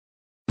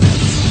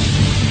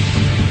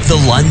The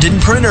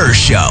Londonpreneur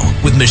Show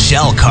with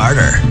Michelle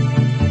Carter.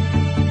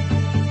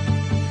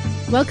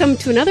 Welcome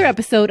to another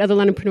episode of The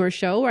Londonpreneur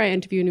Show, where I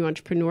interview a new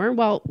entrepreneur.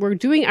 Well, we're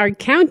doing our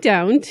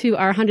countdown to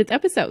our 100th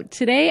episode.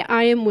 Today,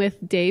 I am with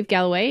Dave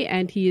Galloway,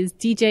 and he is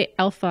DJ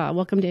Alpha.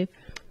 Welcome, Dave.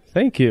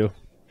 Thank you.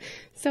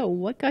 So,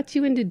 what got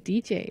you into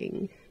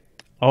DJing?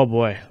 Oh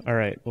boy! All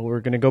right. Well, we're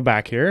gonna go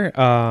back here.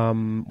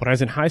 When I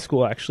was in high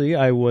school, actually,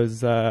 I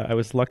was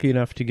lucky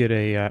enough to get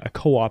a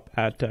co-op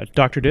at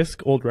Dr.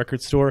 Disc, old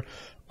record store.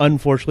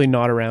 Unfortunately,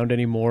 not around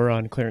anymore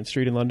on Clarence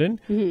Street in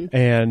London,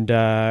 and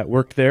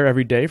worked there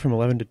every day from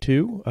 11 to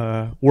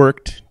 2.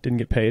 Worked, didn't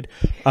get paid,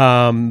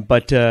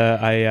 but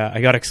I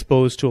got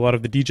exposed to a lot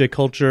of the DJ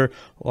culture,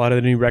 a lot of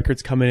the new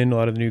records coming in, a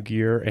lot of the new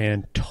gear,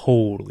 and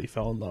totally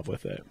fell in love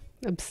with it.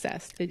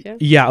 Obsessed, did you?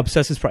 Yeah,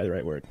 obsessed is probably the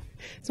right word.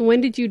 So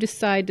when did you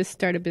decide to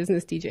start a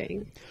business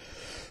DJing?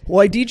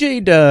 Well, I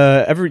DJ'd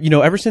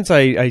ever since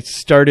I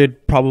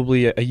started,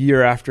 probably a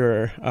year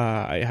after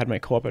I had my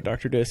co-op at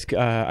Dr. Disc.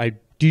 I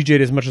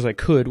DJ'd as much as I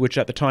could, which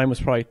at the time was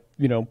probably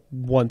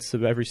once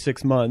every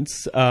 6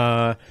 months.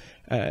 And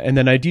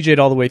then I DJ'd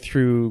all the way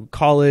through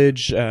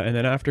college, and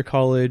then after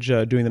college,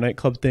 doing the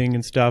nightclub thing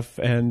and stuff.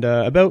 And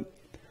probably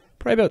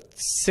about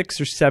 6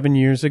 or 7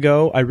 years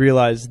ago, I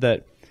realized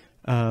that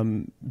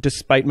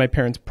despite my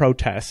parents'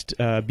 protest,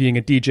 being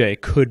a DJ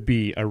could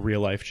be a real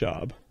life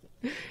job.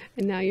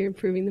 And now you're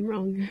proving them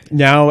wrong.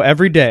 Now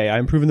every day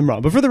I'm proving them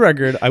wrong. But for the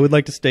record, I would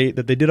like to state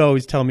that they did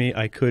always tell me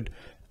I could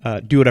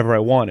do whatever I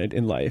wanted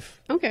in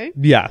life. Okay.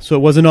 Yeah. So it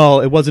wasn't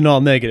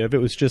all negative. It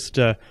was just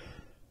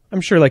I'm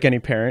sure, like any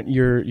parent,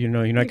 you're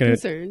not going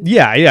to.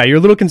 Yeah. You're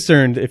a little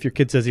concerned if your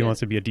kid says he wants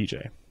to be a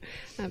DJ.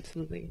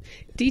 Absolutely.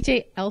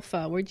 DJ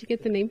Alpha. Where'd you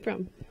get the name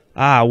from?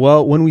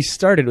 Well, when we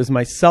started, it was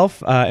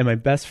myself and my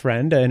best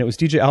friend, and it was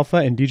DJ Alpha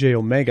and DJ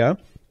Omega.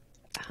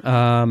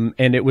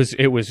 And it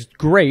was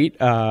great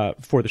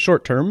for the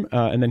short term,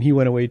 and then he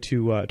went away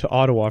to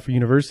Ottawa for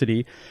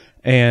university,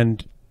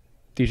 and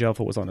DJ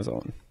Alpha was on his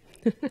own.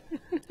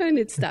 And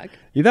it stuck.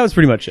 Yeah, that was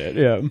pretty much it.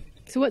 Yeah.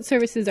 So what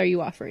services are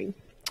you offering?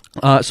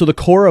 So the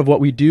core of what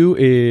we do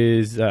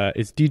is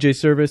DJ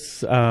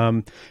service,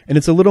 and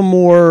it's a little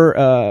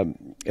more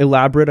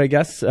elaborate, I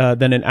guess,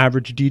 than an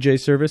average DJ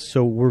service.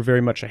 So we're very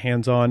much a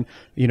hands-on.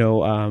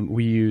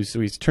 We use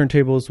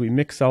turntables, we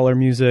mix all our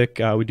music.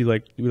 We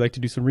like to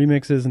do some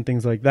remixes and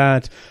things like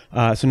that.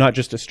 So not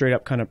just a straight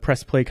up kind of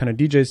press play kind of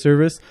DJ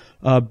service.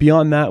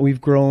 Beyond that,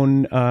 we've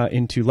grown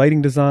into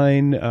lighting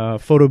design,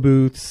 photo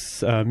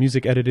booths,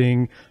 music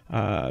editing,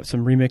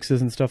 some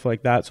remixes and stuff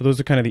like that. So those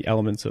are kind of the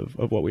elements of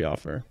what we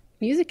offer.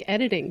 Music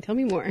editing. Tell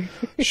me more.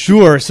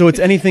 Sure. So it's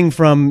anything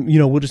from,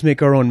 we'll just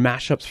make our own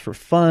mashups for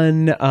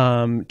fun,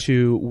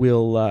 to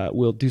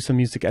we'll do some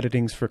music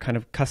editings for kind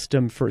of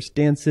custom first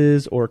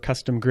dances or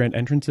custom grand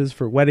entrances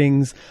for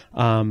weddings.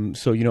 So,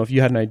 if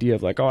you had an idea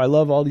of like, oh, I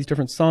love all these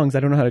different songs, I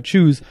don't know how to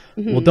choose.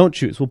 Well, don't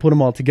choose. We'll put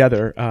them all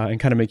together and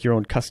kind of make your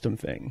own custom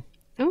thing.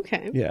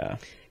 Okay. Yeah.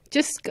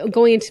 Just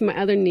going into my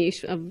other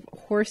niche of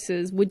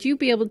horses, would you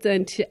be able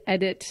then to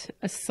edit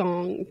a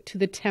song to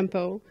the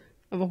tempo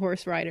of a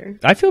horse rider?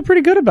 I feel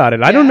pretty good about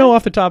it. Yeah. I don't know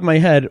off the top of my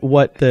head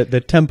what the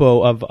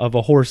tempo of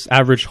a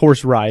average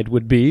horse ride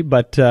would be,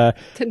 but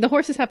the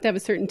horses have to have a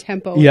certain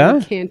tempo,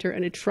 a canter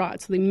and a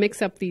trot. So they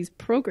mix up these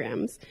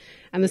programs,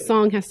 and the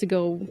song has to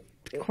go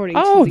according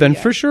to Oh, then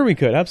for sure we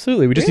could.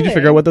 Absolutely. We just need to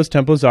figure out what those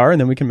tempos are, and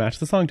then we can match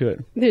the song to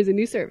it. There's a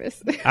new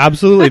service.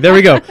 Absolutely. There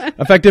we go.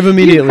 Effective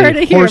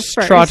immediately. Horse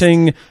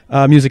trotting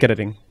music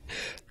editing.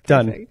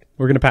 Done. Perfect.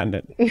 We're going to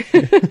patent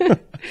it.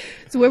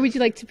 So where would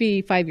you like to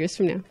be 5 years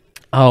from now?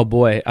 Oh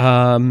boy.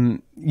 I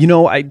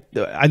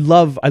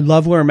love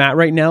where I'm at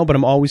right now, but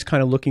I'm always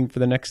kind of looking for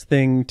the next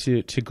thing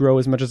to grow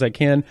as much as I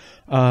can.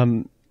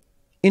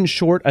 In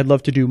short, I'd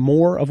love to do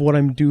more of what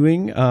I'm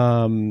doing,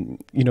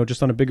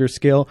 just on a bigger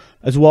scale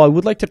as well. I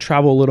would like to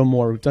travel a little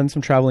more. We've done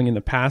some traveling in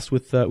the past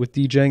with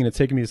DJing, and it's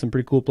taken me to some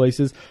pretty cool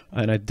places,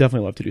 and I'd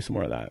definitely love to do some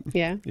more of that.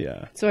 Yeah.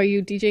 Yeah. So are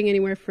you DJing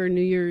anywhere for New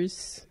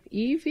Year's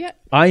Eve yet?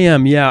 I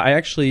am, yeah. I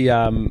actually,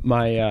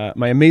 my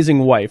amazing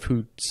wife,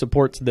 who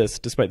supports this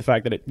despite the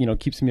fact that it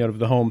keeps me out of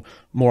the home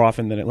more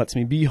often than it lets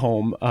me be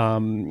home.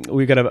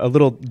 We got a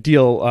little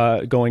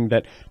deal going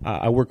that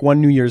I work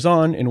one New Year's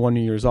on and one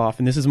New Year's off,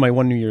 and this is my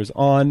one New Year's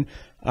on.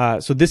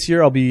 So this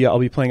year I'll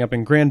be playing up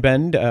in Grand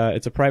Bend.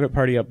 It's a private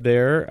party up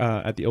there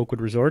at the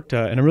Oakwood Resort,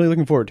 and I'm really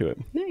looking forward to it.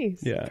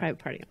 Nice. Yeah. Private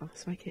party. Oh,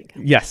 so I can't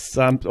come. Yes.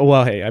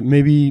 Well, hey,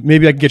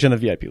 maybe I can get you on the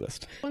VIP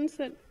list. Ones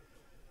that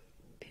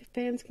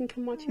fans can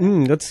come watch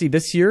you? Let's see.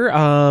 This year,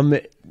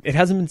 it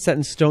hasn't been set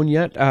in stone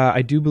yet.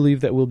 I do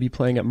believe that we'll be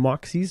playing at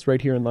Moxie's right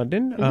here in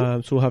London.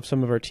 So we'll have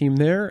some of our team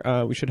there.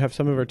 We should have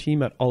some of our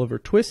team at Oliver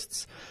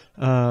Twist's,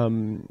 a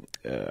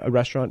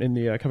restaurant in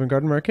the Covent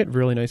Garden Market.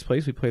 Really nice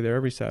place. We play there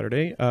every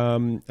Saturday.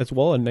 As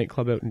well, a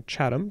nightclub out in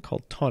Chatham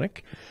called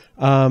Tonic.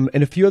 And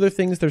a few other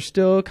things. They're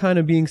still kind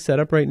of being set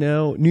up right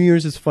now. New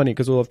Year's is funny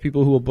because we'll have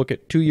people who will book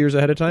it 2 years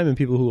ahead of time and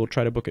people who will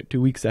try to book it 2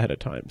 weeks ahead of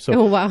time.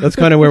 So that's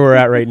kind of where we're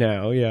at right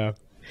now. Yeah.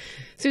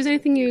 So is there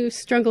anything you're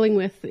struggling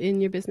with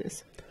in your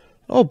business?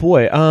 Oh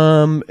boy.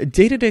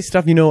 Day-to-day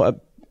stuff,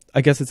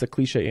 I guess it's a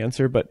cliche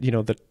answer, but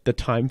the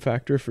time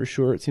factor for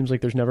sure. It seems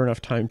like there's never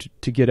enough time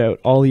to get out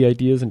all the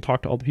ideas and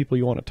talk to all the people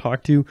you want to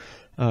talk to.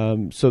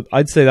 So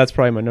I'd say that's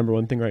probably my number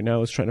one thing right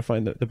now is trying to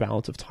find the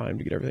balance of time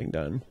to get everything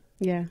done.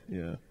 Yeah.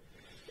 Yeah.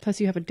 Plus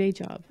you have a day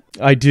job.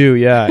 I do.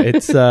 Yeah.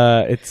 It's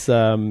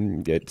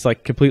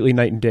like completely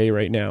night and day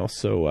right now.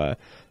 So,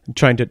 I'm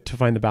trying to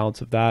find the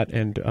balance of that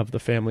and of the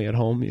family at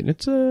home. And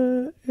it's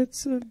a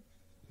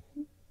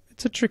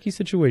tricky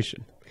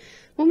situation.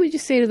 What would you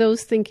say to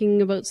those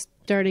thinking about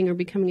starting or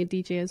becoming a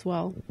DJ as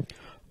well?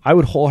 I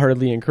would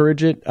wholeheartedly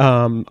encourage it.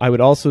 I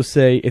would also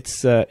say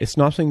it's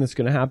not something that's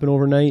going to happen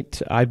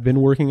overnight. I've been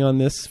working on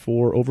this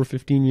for over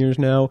 15 years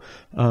now,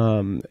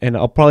 and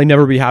I'll probably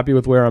never be happy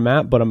with where I'm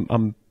at, but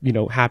I'm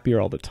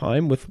happier all the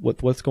time with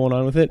what's going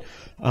on with it.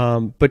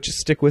 But just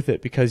stick with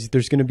it because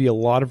there's going to be a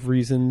lot of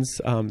reasons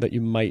that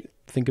you might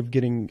think of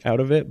getting out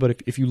of it.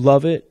 But if you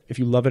love it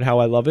how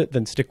I love it,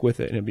 then stick with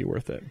it and it'll be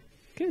worth it.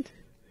 Good.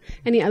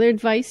 Any other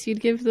advice you'd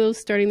give those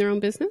starting their own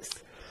business?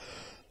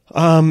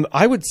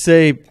 I would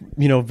say,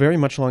 very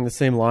much along the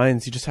same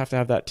lines. You just have to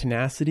have that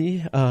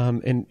tenacity,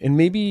 and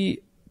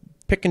maybe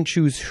pick and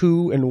choose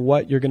who and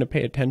what you're going to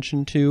pay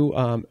attention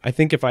to. I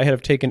think if I had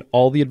have taken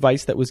all the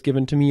advice that was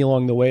given to me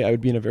along the way, I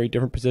would be in a very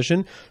different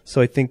position. So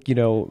I think,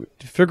 to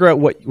figure out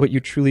what you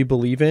truly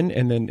believe in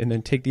and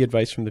then take the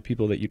advice from the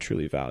people that you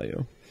truly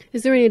value.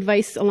 Is there any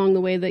advice along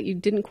the way that you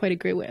didn't quite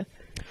agree with?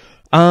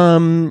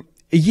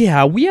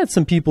 Yeah, we had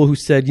some people who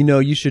said,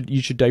 you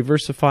should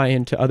diversify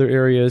into other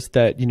areas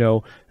that,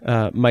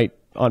 might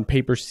on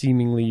paper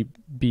seemingly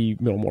be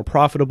more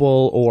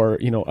profitable or,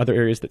 other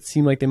areas that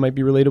seem like they might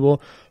be relatable.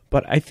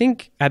 But I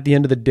think at the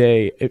end of the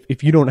day,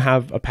 if you don't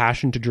have a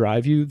passion to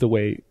drive you the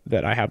way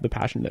that I have the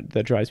passion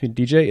that drives me to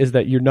DJ, is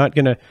that you're not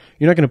gonna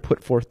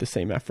put forth the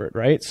same effort,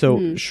 right?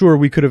 So sure,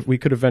 we could have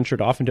ventured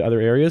off into other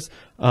areas,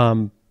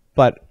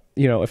 but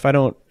if I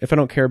don't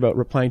care about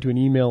replying to an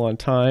email on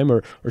time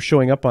or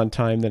showing up on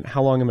time, then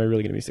how long am I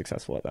really going to be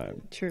successful at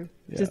that? True.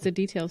 Yeah. Just the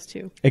details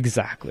too.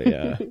 Exactly.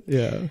 Yeah.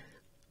 Yeah.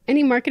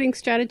 Any marketing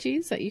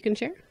strategies that you can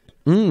share?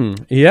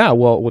 Yeah.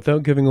 Well,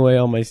 without giving away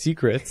all my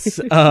secrets,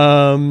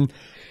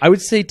 I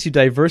would say to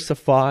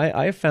diversify.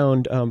 I have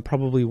found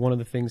probably one of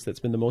the things that's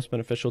been the most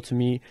beneficial to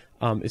me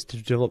is to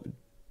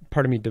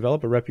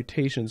develop a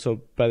reputation.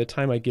 So by the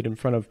time I get in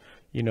front of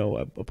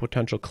a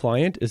potential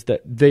client, is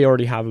that they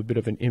already have a bit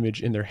of an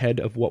image in their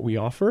head of what we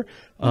offer,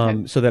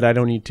 so that I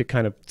don't need to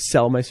kind of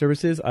sell my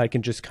services. I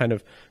can just kind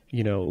of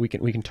we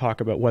can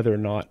talk about whether or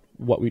not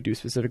what we do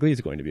specifically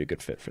is going to be a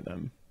good fit for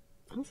them.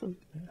 Awesome.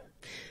 Yeah.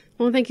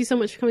 Well, thank you so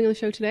much for coming on the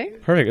show today.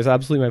 Perfect. It's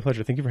absolutely my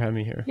pleasure. Thank you for having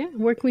me here. Yeah.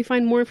 Where can we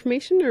find more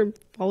information or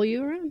follow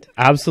you around?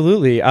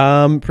 Absolutely.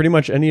 Pretty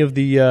much any of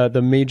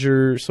the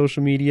major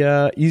social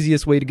media.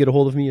 Easiest way to get a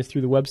hold of me is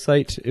through the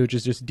website, which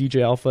is just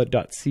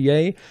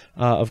djalpha.ca.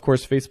 Of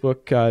course,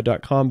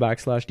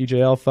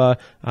 facebook.com/djalpha,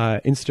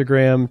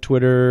 Instagram,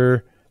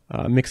 Twitter,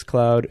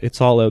 Mixcloud.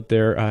 It's all out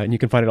there, and you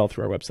can find it all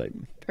through our website.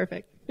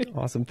 Perfect.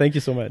 Awesome. Thank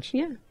you so much.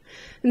 Yeah.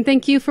 And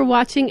thank you for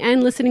watching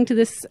and listening to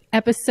this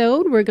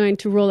episode. We're going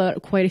to roll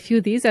out quite a few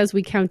of these as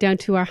we count down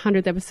to our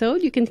 100th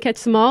episode. You can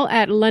catch them all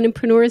at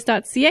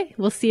londonpreneurs.ca.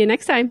 We'll see you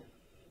next time.